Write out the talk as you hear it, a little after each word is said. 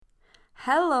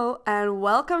Hello and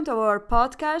welcome to our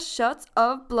podcast Shots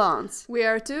of Blondes. We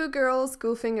are two girls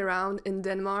goofing around in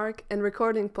Denmark and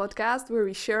recording podcasts where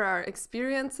we share our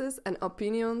experiences and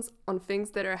opinions on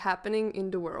things that are happening in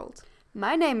the world.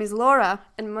 My name is Laura.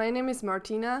 And my name is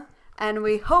Martina. And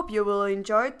we hope you will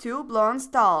enjoy Two Blondes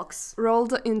Talks. Roll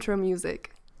the intro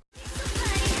music.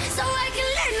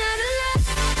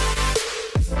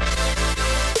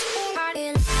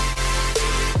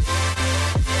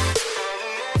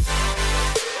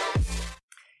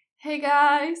 Hey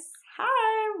guys!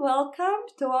 Hi, welcome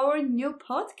to our new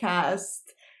podcast.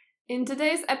 In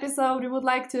today's episode, we would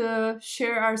like to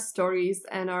share our stories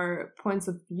and our points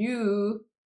of view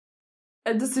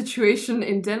at the situation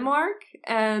in Denmark.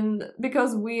 And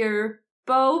because we're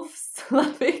both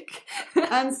Slavic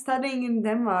and studying in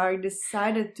Denmark,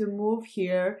 decided to move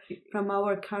here from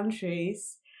our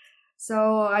countries.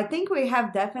 So I think we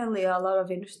have definitely a lot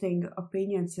of interesting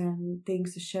opinions and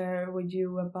things to share with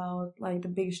you about like the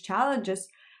biggest challenges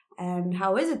and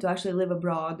how is it to actually live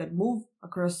abroad and move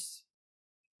across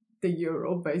the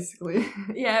Europe, basically.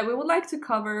 Yeah, we would like to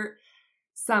cover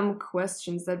some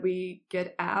questions that we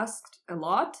get asked a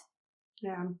lot.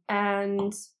 Yeah.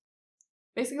 And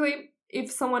basically, if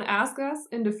someone asks us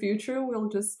in the future, we'll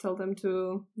just tell them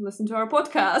to listen to our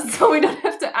podcast so we don't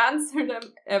have to answer them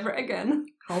ever again.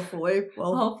 Hopefully.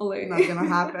 Well, hopefully. Not gonna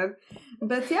happen.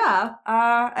 But yeah,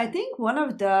 I think one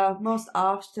of the most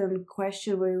often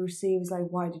question we receive is like,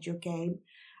 why did you came?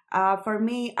 For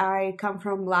me, I come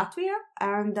from Latvia,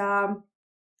 and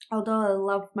although I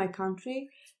love my country,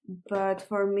 but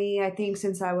for me, I think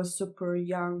since I was super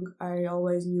young, I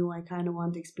always knew I kind of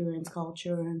want to experience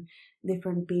culture and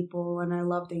different people, and I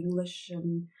loved English,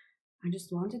 and I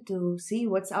just wanted to see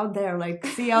what's out there, like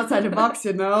see outside the box,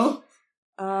 you know?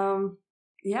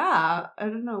 Yeah, I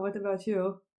don't know. What about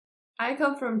you? I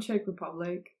come from Czech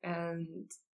Republic, and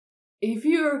if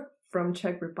you're from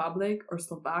Czech Republic or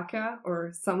Slovakia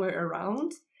or somewhere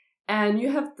around, and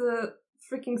you have the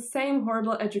freaking same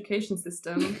horrible education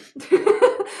system,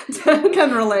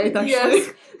 can relate actually.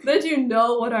 Yes, that you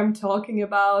know what I'm talking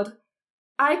about.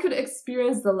 I could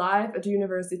experience the life at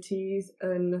universities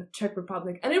in Czech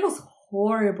Republic, and it was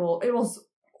horrible. It was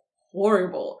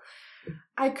horrible.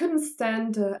 I couldn't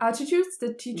stand the attitudes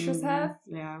that teachers have.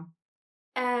 Yeah.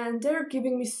 And they're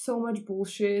giving me so much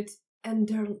bullshit. And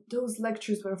those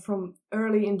lectures were from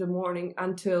early in the morning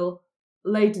until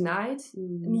late night.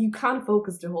 And you can't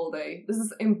focus the whole day. This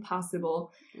is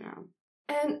impossible. Yeah.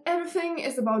 And everything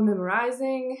is about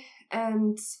memorizing.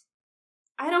 And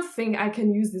I don't think I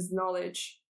can use this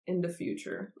knowledge in the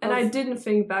future. And I didn't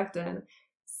think back then.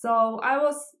 So I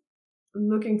was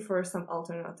looking for some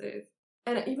alternative.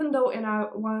 And even though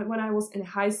when I was in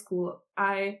high school,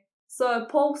 I saw a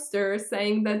poster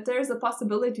saying that there's a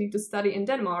possibility to study in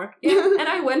Denmark, and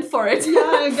I went for it.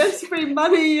 Yeah, it gets free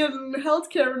money and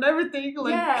healthcare and everything.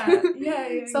 Like,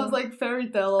 yeah. Sounds like fairy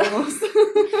tale almost.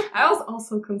 I was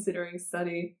also considering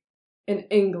study in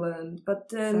England, but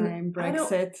then Same,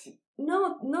 Brexit.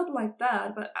 No, not like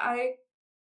that. But I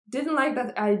didn't like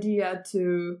that idea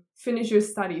to finish your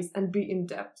studies and be in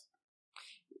debt.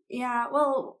 Yeah,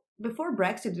 well, before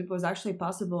Brexit, it was actually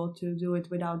possible to do it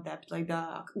without debt, like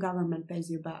the government pays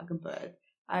you back. But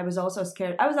I was also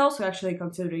scared. I was also actually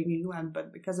considering England,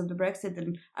 but because of the Brexit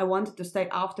and I wanted to stay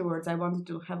afterwards, I wanted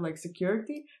to have like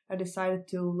security. I decided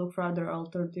to look for other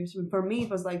alternatives. And for me,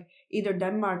 it was like either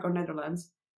Denmark or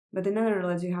Netherlands. But in the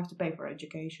Netherlands, you have to pay for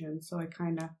education. So I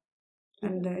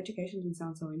and the education didn't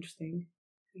sound so interesting.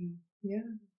 Yeah.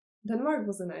 Denmark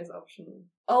was a nice option.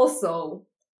 Also,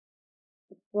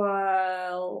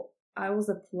 while I was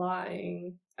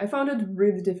applying, I found it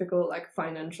really difficult, like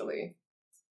financially,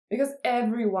 because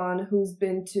everyone who's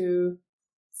been to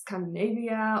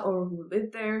Scandinavia or who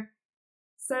lived there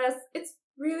says it's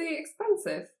really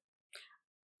expensive.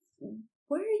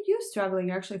 Where are you struggling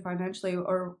actually financially,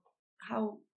 or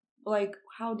how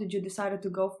did you decide to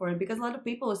go for it? Because a lot of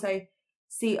people will say,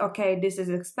 see, okay, this is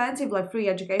expensive, like free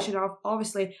education,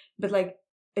 obviously, but like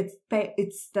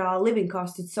it's the living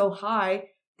cost, it's so high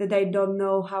that they don't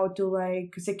know how to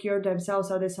like secure themselves.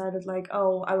 So I decided like,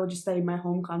 oh, I will just stay in my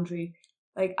home country.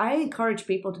 Like I encourage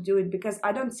people to do it because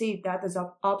I don't see that as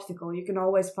an obstacle. You can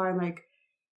always find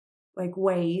like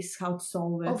ways how to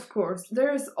solve it. Of course,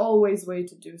 there is always way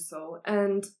to do so.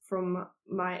 And from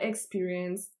my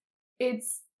experience,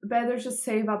 it's better to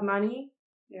save up money.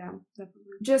 Yeah,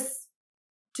 definitely. Just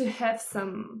to have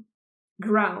some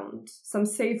ground, some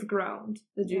safe ground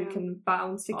that you can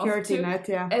bounce security off to. net,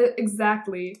 yeah.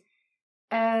 Exactly.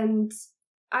 And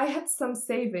I had some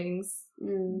savings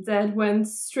that went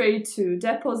straight to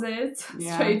deposits,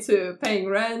 straight to paying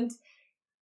rent,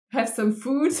 have some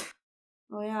food.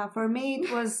 Well, yeah, for me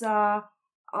it was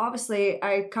obviously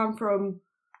I come from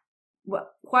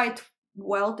quite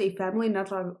wealthy family,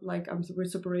 not like I'm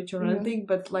super rich or Yeah. anything,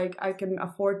 but like I can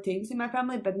afford things in my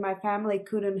family, but my family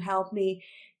couldn't help me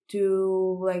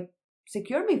to like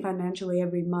secure me financially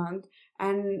every month.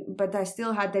 And but I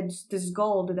still had this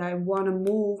goal that I want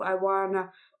to move, I want to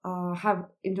have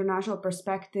international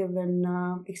perspective and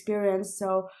experience.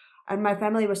 So, and my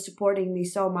family was supporting me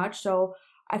so much, so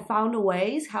I found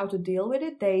ways how to deal with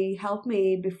it. They helped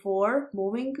me before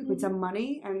moving with some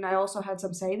money, and I also had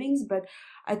some savings, but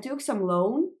I took some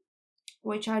loan,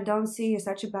 which I don't see as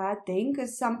such a bad thing,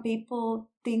 because some people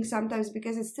think sometimes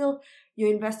because it's still you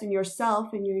invest in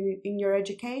yourself and in your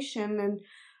education,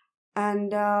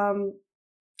 and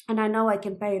and I know I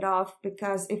can pay it off,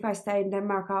 because if I stay in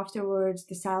Denmark afterwards,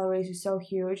 the salaries are so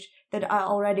huge that I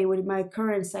already, with my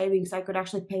current savings, I could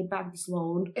actually pay back this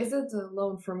loan. Is it a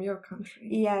loan from your country?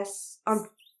 Yes.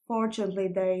 Unfortunately,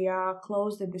 they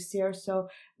closed it this year, so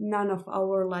none of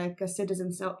our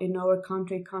citizens in our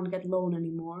country can't get loan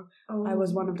anymore. Oh, I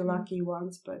was one of the okay. lucky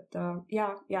ones, but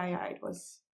yeah, it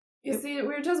was. You see,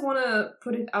 we just want to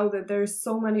put it out that there's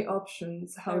so many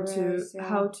options how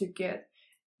to get,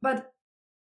 but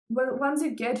once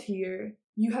you get here,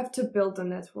 you have to build a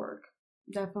network.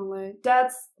 Definitely.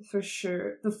 That's for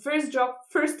sure. The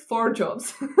first 4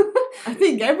 jobs. I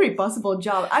think every possible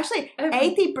job. Actually,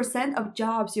 80% of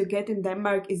jobs you get in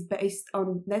Denmark is based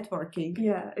on networking.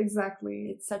 Yeah, exactly.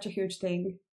 It's such a huge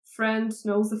thing. Friend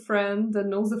knows a friend that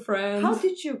knows a friend. How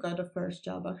did you get a first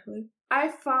job, actually? I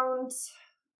found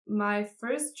my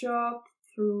first job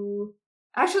through...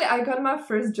 Actually, I got my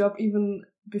first job even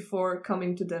before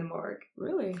coming to Denmark.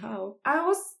 Really? How? I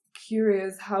was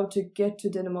curious how to get to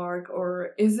Denmark,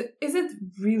 or is it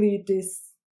really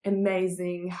this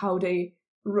amazing how it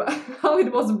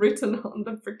was written on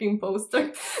the freaking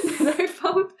poster that I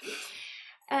found.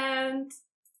 And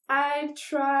I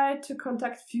tried to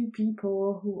contact few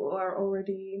people who are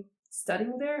already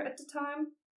studying there at the time.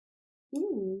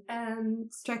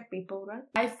 And check people, right?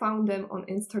 I found them on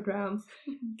Instagram.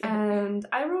 And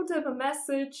I wrote them a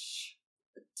message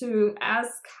to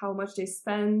ask how much they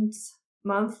spent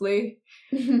monthly.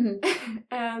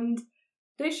 And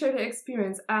they shared their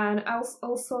experience, and I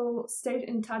also stayed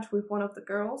in touch with one of the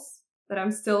girls that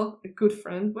I'm still a good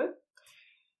friend with,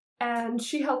 and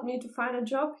she helped me to find a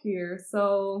job here,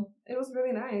 so it was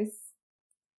really nice.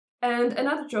 And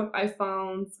another job I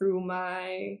found through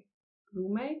my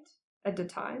roommate at the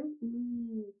time.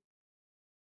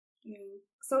 Yeah.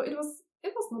 So it was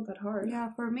not that hard. Yeah,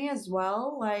 for me as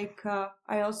well. Like,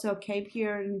 I also came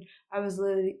here and I was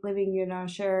living in a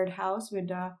shared house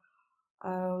with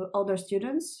older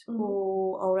students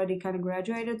who already kind of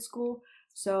graduated school.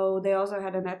 So they also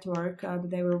had a network.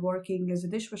 They were working as a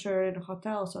dishwasher in a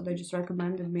hotel, so they just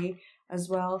recommended me as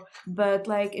well. But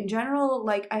like in general,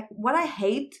 like what I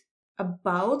hate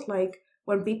about like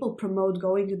when people promote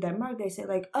going to Denmark, they say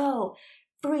like, oh,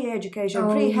 free education,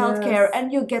 free healthcare,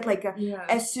 and you get like a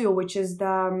SU, which is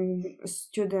the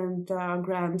student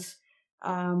grant,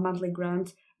 monthly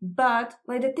grant. But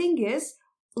like the thing is,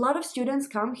 a lot of students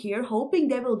come here hoping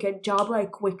they will get job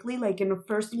like quickly, like in the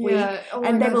first week,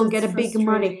 and they will get a big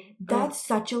money. That's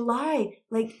such a lie.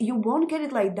 Like you won't get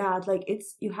it like that. Like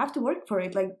you have to work for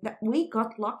it. Like we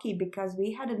got lucky because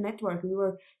we had a network. We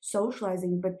were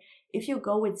socializing. But if you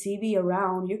go with CV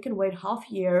around, you can wait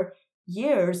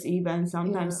years even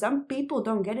sometimes. Some people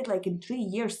don't get it like in 3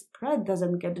 years. Spread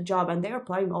doesn't get the job and they're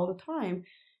applying all the time.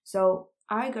 So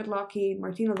I got lucky,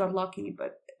 Martina got lucky,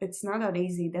 but it's not that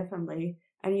easy, definitely.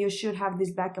 And you should have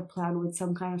this backup plan with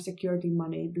some kind of security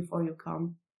money before you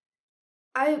come.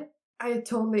 I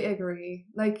totally agree.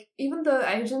 Like even the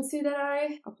agency that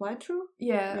I applied through?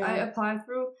 I applied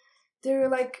through, they're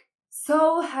like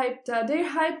so hyped up. They're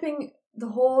hyping the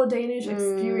whole Danish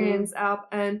experience up,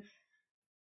 and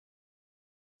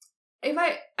if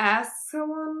I ask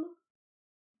someone,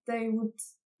 they would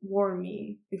warn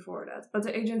me before that. But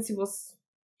the agency was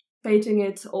painting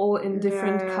it all in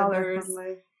different colors.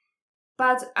 Definitely.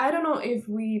 But I don't know if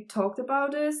we talked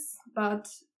about this,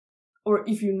 or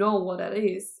if you know what that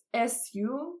is.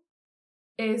 SU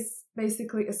is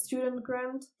basically a student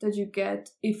grant that you get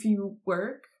if you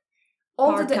work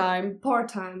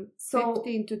part-time. So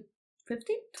 10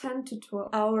 to 12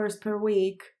 hours per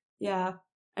week. Yeah.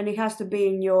 And it has to be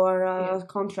in your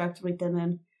contract written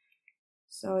in.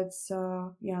 So it's,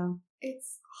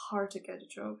 It's hard to get a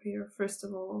job here, first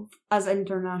of all. As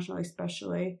international,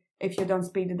 especially, if you don't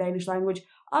speak the Danish language.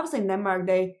 Obviously, in Denmark,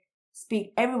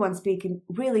 everyone speaking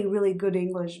really, really good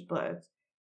English, but,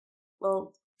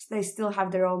 well, they still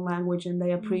have their own language and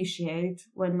they appreciate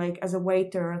when, like, as a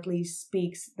waiter, at least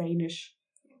speaks Danish.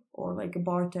 or like a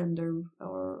bartender,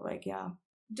 or like, yeah.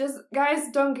 Just, guys,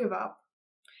 don't give up.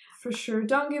 For sure,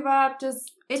 don't give up.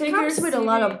 Just it take comes your with a CV.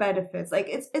 lot of benefits. Like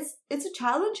it's a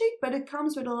challenging, but it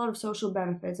comes with a lot of social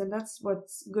benefits, and that's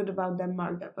what's good about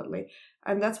Denmark, definitely.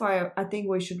 And that's why I think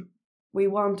we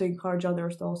want to encourage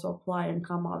others to also apply and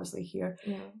come, obviously, here.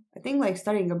 Yeah. I think like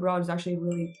studying abroad is actually a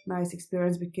really nice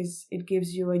experience because it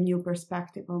gives you a new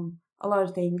perspective on a lot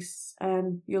of things,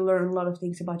 and you learn a lot of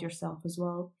things about yourself as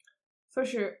well. For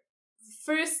sure.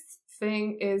 First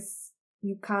thing is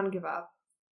you can't give up.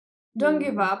 Don't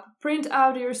give up. Print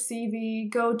out your CV.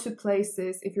 Go to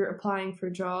places if you're applying for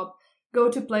a job. Go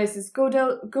to places. Go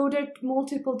there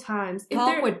multiple times.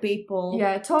 Talk with people.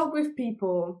 Yeah, talk with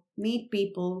people. Meet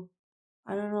people.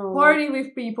 I don't know. Party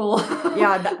with people.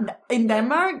 Yeah, in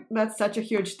Denmark, that's such a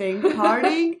huge thing.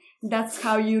 Partying, that's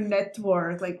how you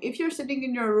network. Like, if you're sitting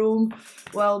in your room,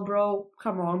 well, bro,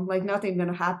 come on. Like, nothing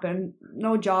gonna happen.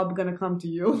 No job gonna come to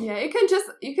you. Yeah,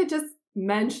 you could just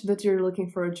mention that you're looking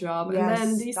for a job, yes,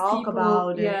 and then these talk people,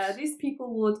 about it. Yeah, these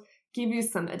people would give you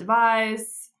some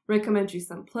advice, recommend you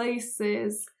some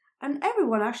places. And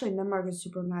everyone actually in Denmark is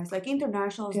super nice. Like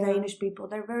internationals, Yeah. Danish people,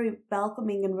 they're very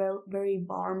welcoming and very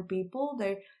warm people.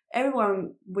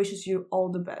 Everyone wishes you all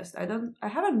the best. I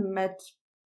haven't met,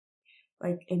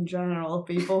 like, in general,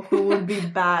 people who would be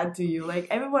bad to you. Like,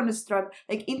 everyone is struggling.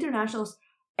 Like, internationals,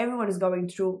 everyone is going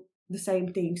through the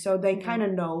same thing, so they kind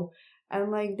of know. And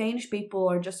like Danish people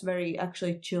are just very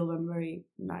actually chill and very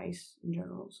nice in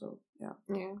general. So yeah.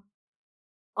 Yeah.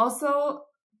 Also,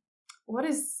 what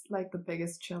is like the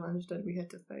biggest challenge that we had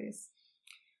to face?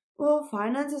 Well,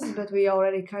 finances, but we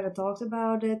already kind of talked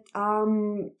about it.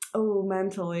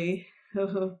 Mentally.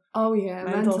 Oh yeah,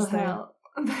 mental health.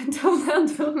 Mental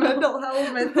health,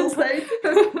 mental state.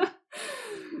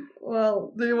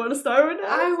 Well, do you want to start with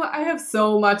that? I have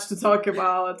so much to talk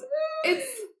about.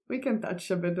 We can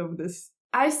touch a bit of this.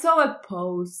 I saw a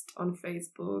post on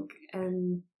Facebook,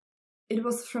 and it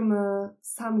was from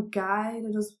some guy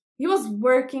he was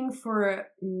working for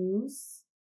news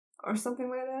or something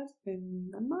like that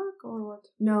in Denmark or what?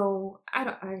 No,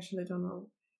 I actually don't know.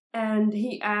 And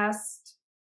he asked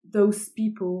those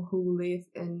people who live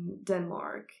in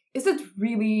Denmark, is it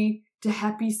really the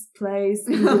happiest place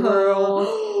in the world?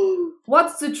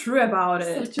 What's the truth about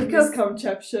it? Such a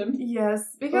misconception.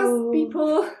 Yes, because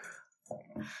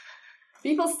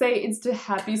people say it's the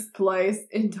happiest place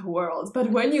in the world, but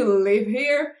when you live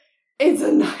here, it's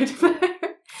a nightmare.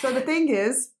 So the thing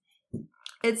is,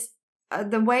 it's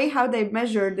the way how they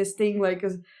measure this thing, like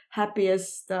as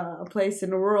happiest place in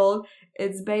the world,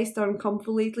 it's based on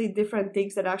completely different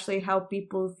things that actually help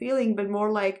people feeling, but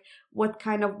more like what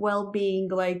kind of well-being,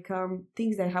 like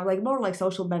things they have, like more like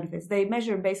social benefits. They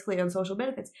measure basically on social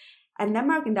benefits. And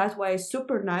Denmark in that way is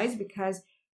super nice because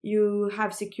you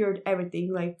have secured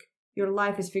everything. Like your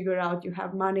life is figured out, you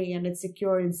have money and it's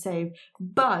secure and safe.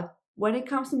 But when it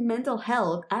comes to mental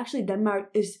health, actually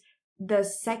Denmark is the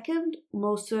second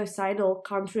most suicidal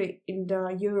country in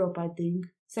the Europe, I think.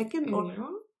 Second in or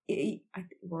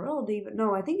world even?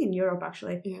 No, I think in Europe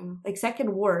actually. Yeah. Like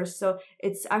second worst. So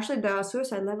it's actually the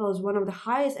suicide level is one of the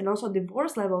highest, and also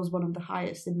divorce level is one of the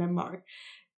highest in Denmark.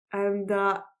 And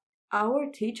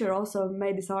our teacher also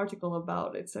made this article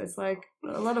about it. So it's like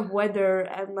a lot of weather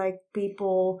and like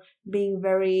people being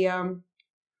very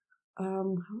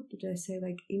how did I say,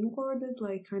 like inwarded,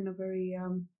 like kind of very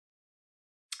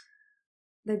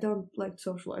they don't like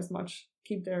socialize much,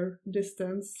 keep their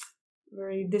distance,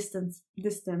 very distant.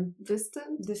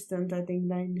 I think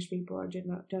Danish people are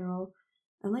general,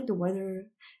 and like the weather,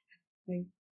 like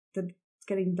it's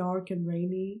getting dark and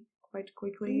rainy quite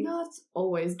quickly. Not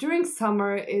always. During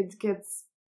summer, it gets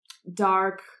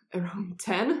dark around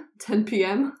 10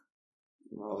 p.m.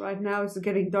 Well, right now it's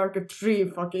getting dark at 3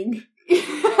 fucking.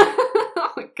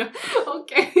 Oh my god.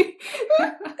 Okay.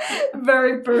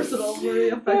 Very personal, very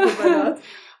affected by that.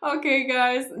 Okay,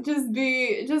 guys, just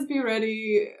be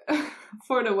ready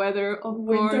for the weather. Of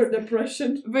Winter course.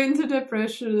 depression. Winter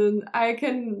depression. I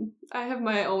have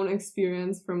my own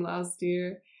experience from last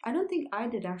year. I don't think I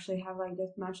did actually have like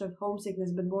that much of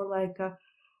homesickness, but more like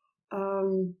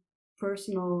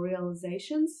personal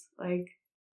realizations. Like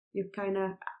you kind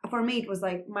of, for me, it was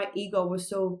like my ego was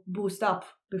so boosted up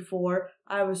before.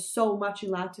 I was so much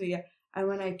in Latvia, and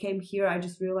when I came here, I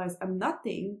just realized I'm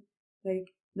nothing.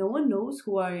 Like no one knows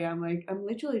who I am. Like I'm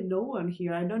literally no one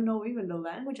here. I don't know even the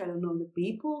language. I don't know the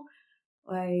people.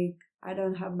 Like I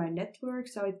don't have my network.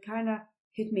 So it kind of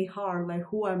hit me hard. Like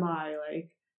who am I?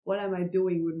 Like what am I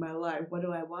doing with my life? What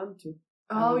do I want to?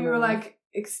 Oh, you're like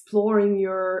exploring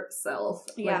yourself.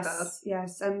 Yes, like that.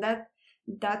 yes, and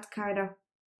that kind of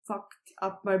fucked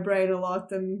up my brain a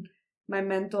lot and my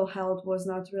mental health was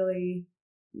not really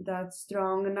that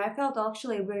strong, and I felt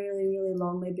actually really, really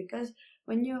lonely because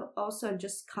when you also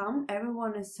just come,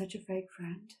 everyone is such a fake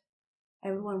friend.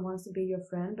 Everyone wants to be your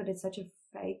friend, but it's such a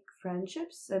fake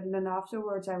friendships. And then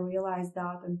afterwards, I realized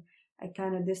that, and I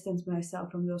kind of distanced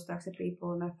myself from those toxic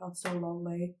people, and I felt so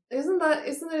lonely. Isn't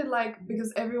it like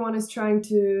because everyone is trying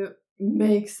to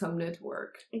make some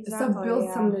network, Exactly,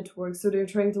 build some network, so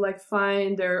they're trying to like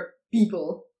find their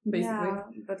people, basically. Yeah,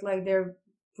 but like they're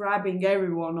grabbing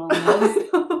everyone almost.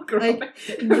 Like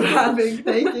grabbing,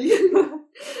 taking.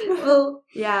 Well,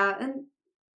 yeah, and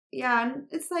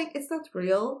it's like it's not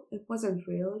real. It wasn't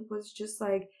real. It was just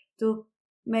like to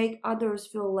make others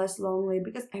feel less lonely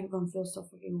because everyone feels so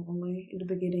fucking lonely in the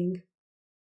beginning.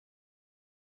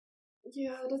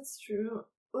 Yeah, that's true.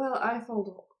 Well, I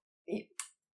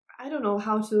don't know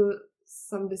how to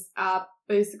sum this up.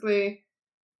 Basically,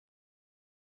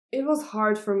 it was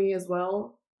hard for me as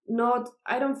well.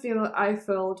 I don't feel I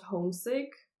felt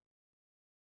homesick.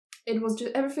 It was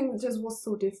just, everything just was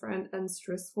so different and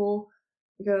stressful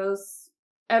because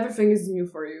everything is new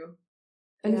for you.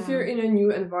 And if you're in a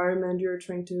new environment, you're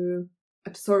trying to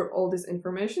absorb all these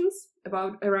informations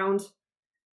around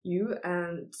you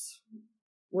and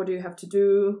what do you have to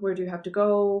do, where do you have to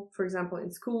go, for example,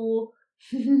 in school.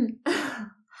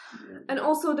 And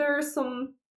also there are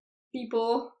some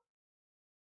people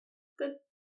that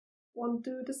want to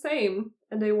do the same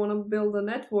and they want to build a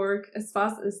network as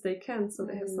fast as they can, so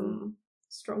they have some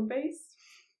strong base.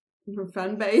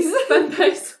 Fan base. Fan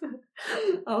base.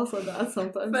 Also that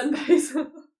sometimes. Fan base.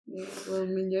 Yeah, little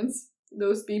minions.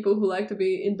 Those people who like to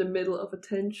be in the middle of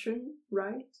attention,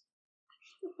 right?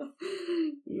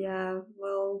 Yeah,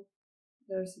 well,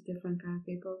 there's a different kind of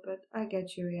people, but I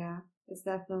get you, yeah. It's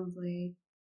definitely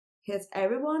hits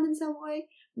everyone in some way.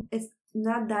 It's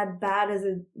not that bad as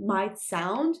it might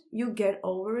sound. You get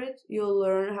over it. You'll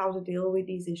learn how to deal with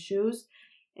these issues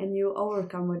and you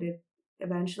overcome with it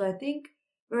eventually. I think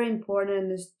very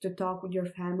important is to talk with your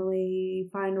family,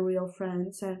 find real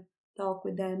friends and talk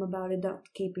with them about it. Don't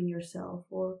keep in yourself,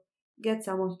 or get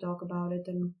someone to talk about it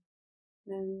and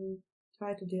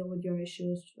try to deal with your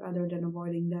issues rather than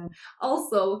avoiding them.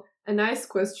 Also, a nice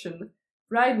question.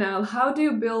 Right now, how do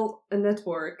you build a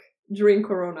network during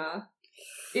Corona?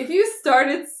 If you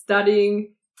started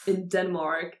studying in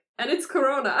Denmark and it's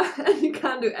Corona and you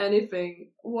can't do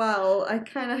anything. Well, I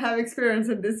kind of have experience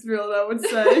in this field, I would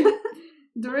say.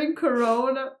 During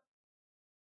Corona,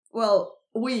 well,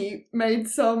 we made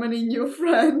so many new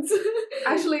friends.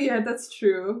 Actually, yeah, that's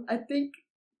true. I think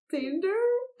Tinder?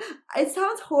 It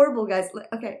sounds horrible, guys.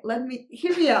 Okay,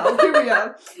 hear me out.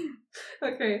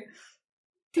 Okay.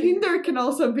 Tinder can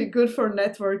also be good for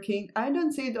networking. I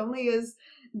don't see it only as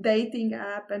dating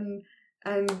app and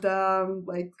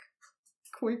like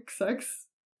quick sex.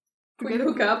 Quick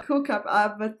hookup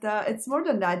app, but it's more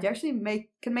than that. You actually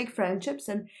can make friendships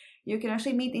and you can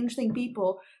actually meet interesting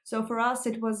people. So for us,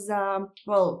 it was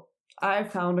I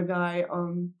found a guy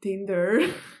on Tinder,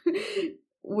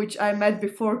 which I met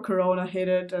before Corona hit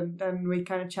it, and then we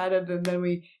kind of chatted, and then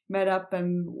we met up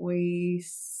and we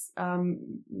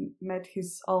met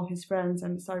all his friends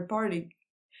and started partying.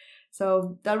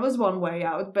 So that was one way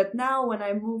out. But now when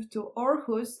I moved to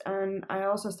Aarhus and I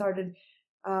also started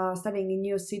studying in a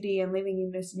new city and living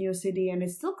in this new city, and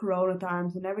it's still Corona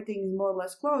times and everything is more or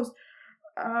less closed.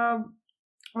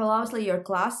 Well, obviously your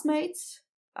classmates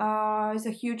is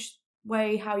a huge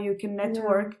way how you can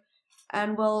network. Yeah.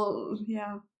 And well,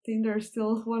 yeah, Tinder is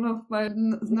still one of my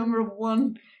number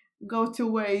one go-to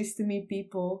ways to meet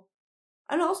people.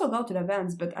 And also go to the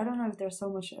events, but I don't know if there's so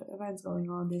much events going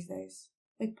on these days.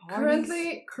 Like parties.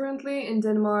 Currently in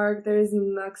Denmark, there is a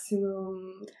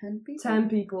maximum 10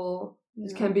 people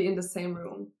that can be in the same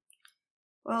room.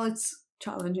 Well, it's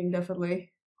challenging,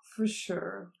 definitely. For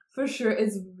sure,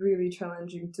 it's really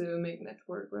challenging to make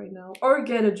network right now or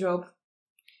get a job.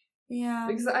 Yeah,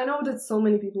 because I know that so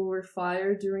many people were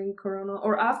fired during Corona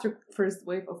or after first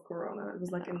wave of Corona. It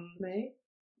was like in May.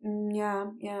 Yeah.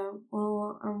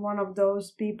 Well, I'm one of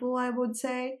those people, I would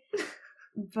say.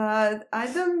 But I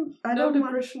don't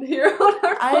depression here on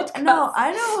our podcast.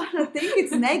 I don't want to think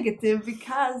it's negative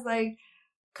because, like,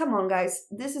 come on, guys,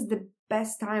 this is the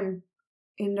best time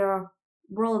in the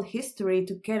world history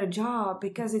to get a job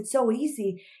because it's so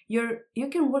easy. You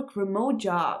can work remote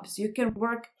jobs. You can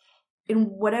work in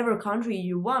whatever country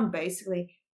you want,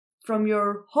 basically, from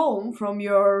your home, from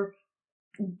your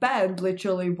bed,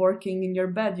 literally working in your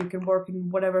bed. You can work in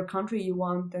whatever country you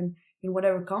want and in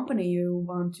whatever company you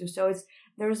want to. So it's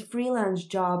there's freelance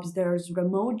jobs, there's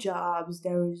remote jobs,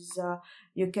 there's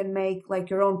you can make like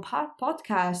your own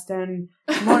podcast and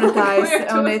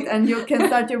monetize on it, and you can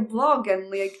start your blog,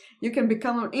 and like you can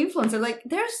become an influencer. Like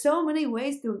there's so many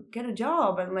ways to get a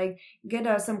job and like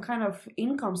get some kind of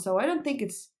income. So I don't think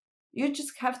it's, you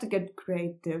just have to get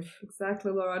creative.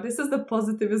 Exactly, Laura. This is the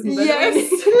positivism.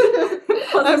 Yes.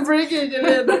 I'm bringing it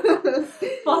in.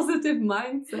 Positive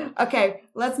mindset. Okay,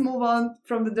 let's move on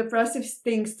from the depressive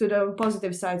things to the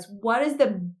positive sides. What is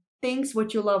the things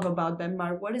what you love about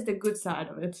Denmark? What is the good side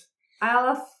of it? I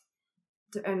love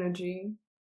the energy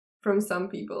from some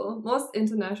people, most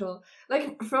international.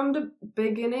 Like from the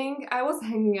beginning, I was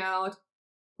hanging out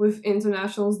with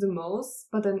internationals the most,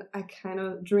 but then I kind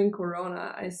of, during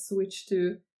Corona, I switched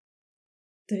to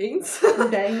Danes.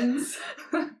 Danes.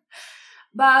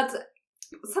 But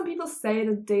some people say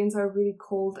that Danes are really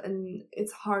cold and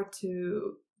it's hard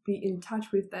to be in touch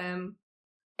with them.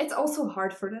 It's also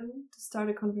hard for them to start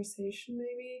a conversation,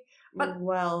 maybe. But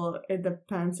well, it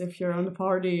depends if you're on the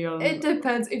party or... It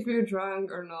depends if you're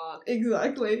drunk or not.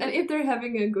 Exactly. And if they're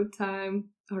having a good time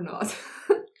or not.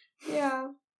 Yeah.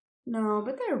 No,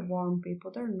 but they're warm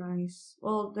people. They're nice.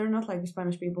 Well, they're not like the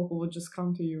Spanish people who would just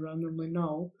come to you randomly.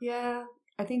 No. Yeah.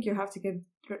 I think you have to get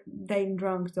Dane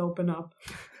drunk to open up.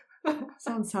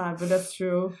 Sounds sad, but that's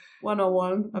true.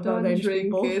 101 about Danish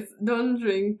people. Don't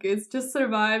drink, kids. Just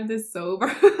survive this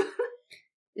sober.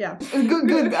 Yeah,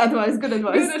 good advice. Good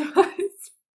advice. Good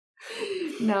advice.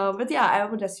 No, but yeah, I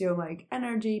would assume like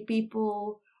energy,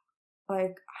 people,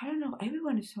 like I don't know,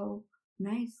 everyone is so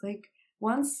nice. Like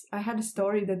once I had a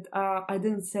story that I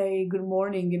didn't say good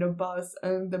morning in a bus,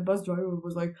 and the bus driver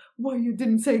was like, "Why you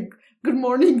didn't say good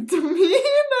morning to me?"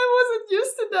 And I wasn't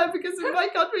used to that because in my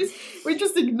countries we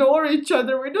just ignore each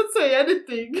other. We don't say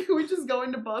anything. We just go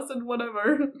in the bus and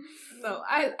whatever. No,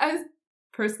 I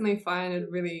personally find it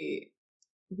really,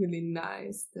 really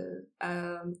nice, the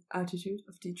attitude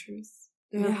of teachers.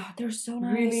 They're so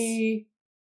nice. Really.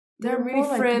 They're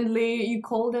really friendly. Like, you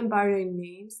call them by their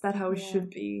names. That's how it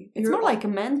should be. It's more like a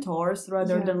mentors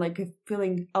rather than like a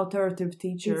feeling authoritative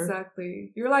teacher.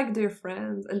 Exactly. You're like their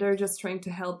friends, and they're just trying to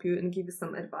help you and give you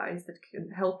some advice that can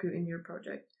help you in your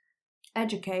project.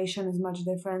 Education is much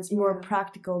different. It's more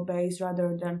practical based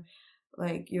rather than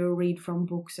like you read from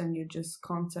books and you just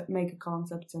make a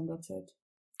concept and that's it.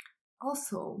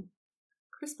 Also,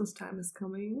 Christmas time is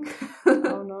coming.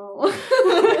 Oh no.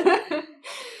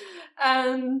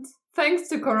 And thanks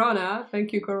to Corona,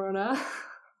 thank you Corona.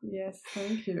 Yes,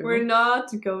 thank you. We're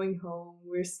not going home.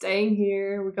 We're staying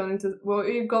here. We're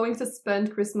going to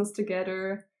spend Christmas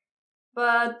together.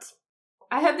 But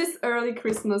I have this early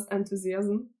Christmas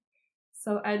enthusiasm,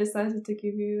 so I decided to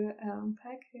give you a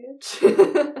package.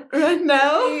 Right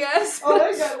now? Yes. Oh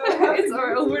my god, it's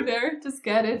over there. Just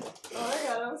get it. Oh my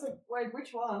god, I was like, wait,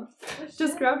 which one?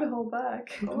 Just grab the whole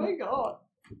bag. Oh my god.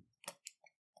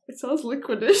 It sounds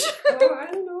liquidish. Oh,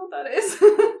 I don't know what that is.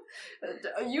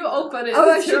 You open it. Oh,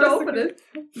 I should open it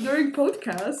during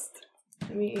podcast.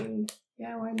 I mean,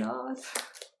 yeah, why not?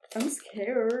 I'm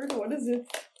scared. What is it?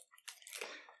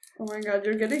 Oh my god,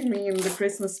 you're getting me in the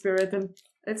Christmas spirit, and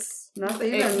it's not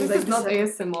even. This is not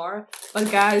ASMR. But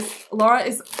guys, Laura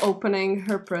is opening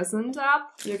her present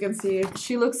up. You can see it.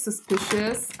 She looks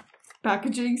suspicious.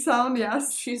 Packaging sound,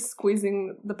 yes. She's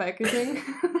squeezing the packaging.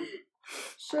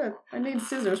 Shit, I need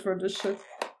scissors for this shit.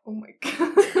 Oh my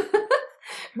god.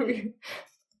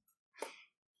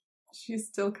 She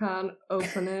still can't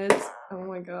open it. Oh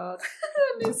my god.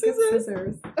 Just get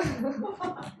scissors.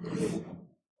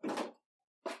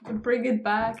 Bring it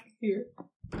back here.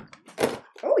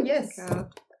 Oh yes. Okay.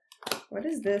 What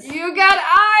is this? You got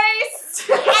ice!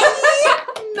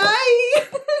 Nice!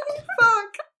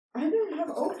 Fuck! I don't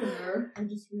have opener. I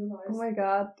just realized. Oh my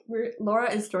god. Laura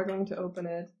is struggling to open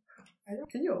it.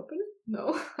 Can you open it?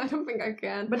 No, I don't think I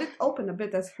can. But it opened a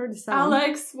bit. I heard the sound.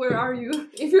 Alex, where are you?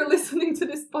 If you're listening to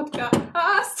this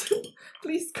podcast,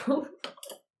 please come.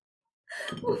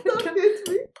 Don't hit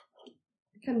me.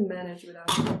 I can manage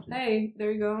without you. Hey,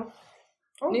 there you go.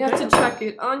 Oh, you have to check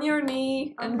it on your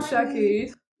knee and check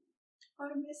it. I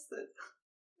missed it.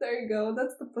 There you go.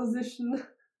 That's the position.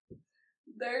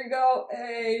 There you go.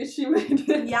 Hey, she made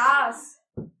it. Yes.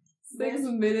 6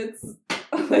 minutes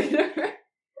later.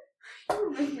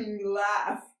 You make me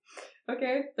laugh.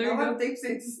 Okay, there you go.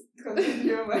 Tipsy to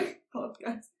continue my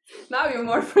podcast. Now you're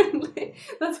more friendly.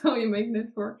 That's how you make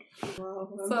network. Wow,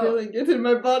 I'm feeling it in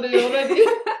my body already.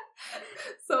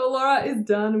 So Laura is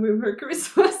done with her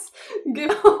Christmas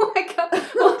gift. Oh my god,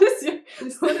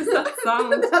 What is that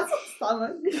sound? That's a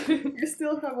stomach. You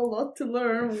still have a lot to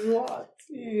learn. What?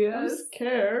 Yes. I'm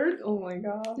scared. Oh my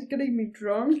god. You're getting me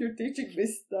drunk. You're teaching me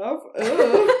stuff.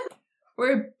 Ugh.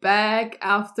 We're back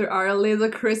after our little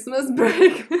Christmas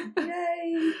break.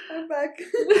 Yay! I'm back.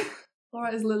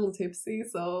 Laura is a little tipsy,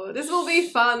 so this will be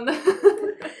fun.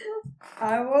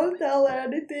 I won't tell her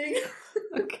anything.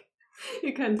 Okay.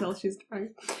 You can tell she's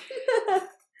drunk.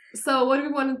 So what we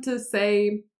wanted to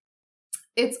say,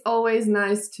 it's always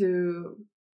nice to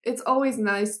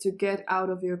get out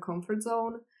of your comfort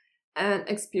zone and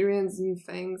experience new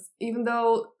things, even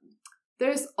though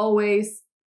there's always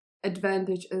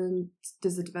advantage and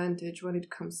disadvantage when it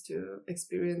comes to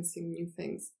experiencing new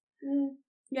things.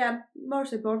 Yeah,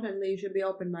 most importantly, you should be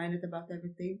open-minded about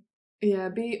everything. Yeah,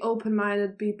 be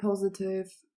open-minded, be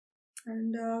positive.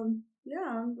 And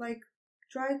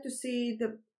try to see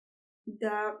the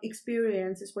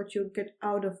experience is what you get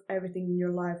out of everything in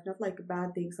your life, not like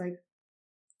bad things. Like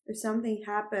if something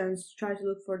happens, try to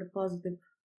look for the positive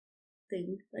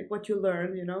thing, like what you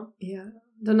learn, Yeah,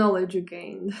 the knowledge you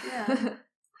gained. Yeah.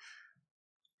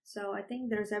 So I think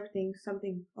there's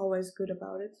something always good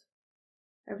about it,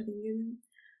 everything you do.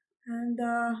 And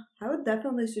I would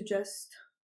definitely suggest,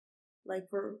 like,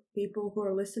 for people who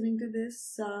are listening to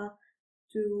this,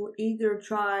 to either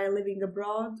try living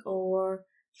abroad or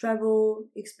travel,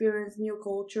 experience new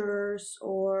cultures,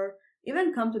 or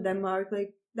even come to Denmark.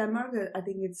 Like Denmark, I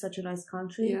think it's such a nice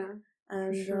country. Yeah,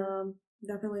 and sure.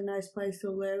 Definitely a nice place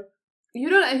to live. You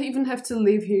don't even have to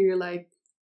live here like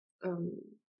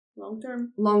long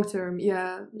term.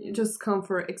 Yeah, you just come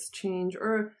for exchange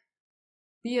or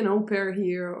be an au pair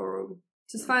here or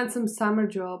just find some summer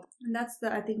job. And that's the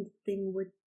thing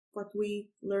with what we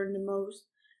learned the most.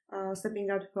 Stepping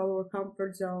out of our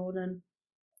comfort zone,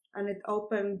 and it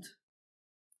opened,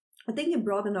 I think it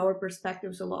broadened our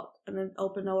perspectives a lot, and it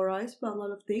opened our eyes about a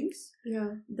lot of things. Yeah.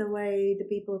 The way the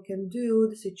people can do,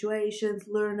 the situations,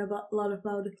 learn a lot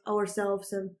about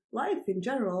ourselves and life in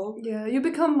general. Yeah, you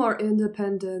become more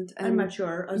independent and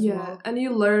mature as well. And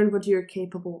you learn what you're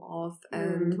capable of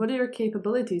and what your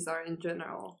capabilities are in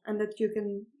general. And that you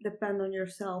can depend on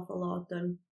yourself a lot.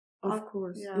 And of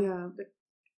course,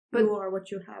 But you are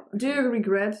what you have. Do you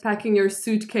regret packing your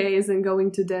suitcase and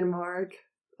going to Denmark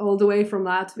all the way from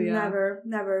Latvia?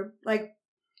 Never. Like,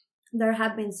 there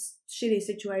have been shitty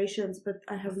situations, but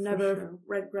I have never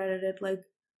regretted it.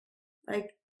 Like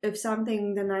if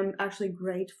something, then I'm actually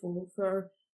grateful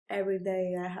for every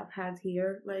day I have had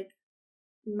here. Like,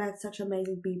 met such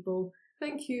amazing people.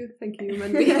 Thank you,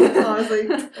 Mandy. Honestly,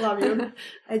 love you.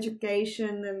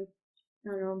 Education, and I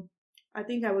don't know. I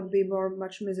think I would be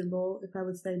much miserable if I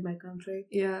would stay in my country.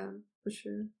 Yeah, for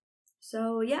sure.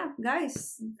 So yeah,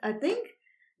 guys, I think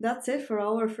that's it for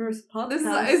our first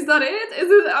podcast. Is that it? Is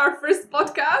it our first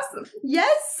podcast?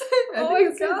 Yes. Oh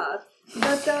my god!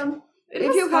 But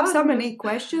if you have so many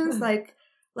questions, like,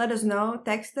 let us know,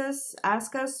 text us,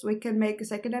 ask us. We can make a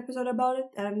second episode about it,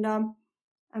 and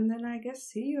then I guess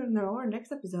see you in our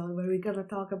next episode where we're gonna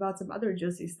talk about some other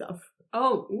juicy stuff.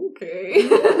 Oh, okay.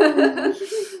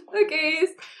 Okay.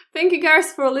 Thank you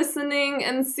guys for listening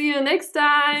and see you next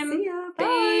time. See ya. Bye.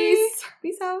 Peace.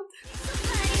 Peace out.